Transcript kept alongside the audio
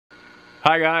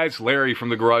Hi guys, Larry from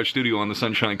the Garage Studio on the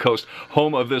Sunshine Coast,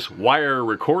 home of this wire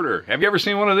recorder. Have you ever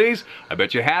seen one of these? I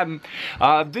bet you hadn't.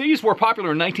 These were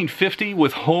popular in 1950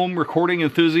 with home recording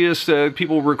enthusiasts.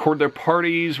 People record their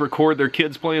parties, record their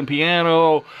kids playing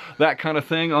piano, that kind of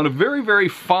thing, on a very, very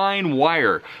fine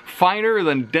wire, finer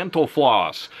than dental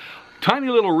floss. Tiny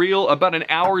little reel, about an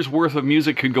hour's worth of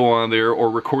music could go on there,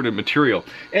 or recorded material.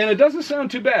 And it doesn't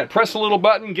sound too bad. Press a little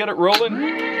button, get it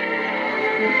rolling.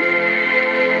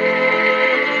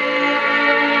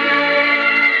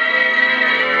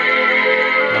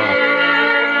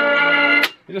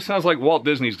 It just sounds like Walt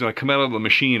Disney's going to come out of the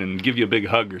machine and give you a big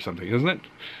hug or something, isn't it?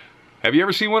 Have you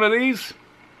ever seen one of these?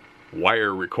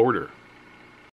 Wire recorder.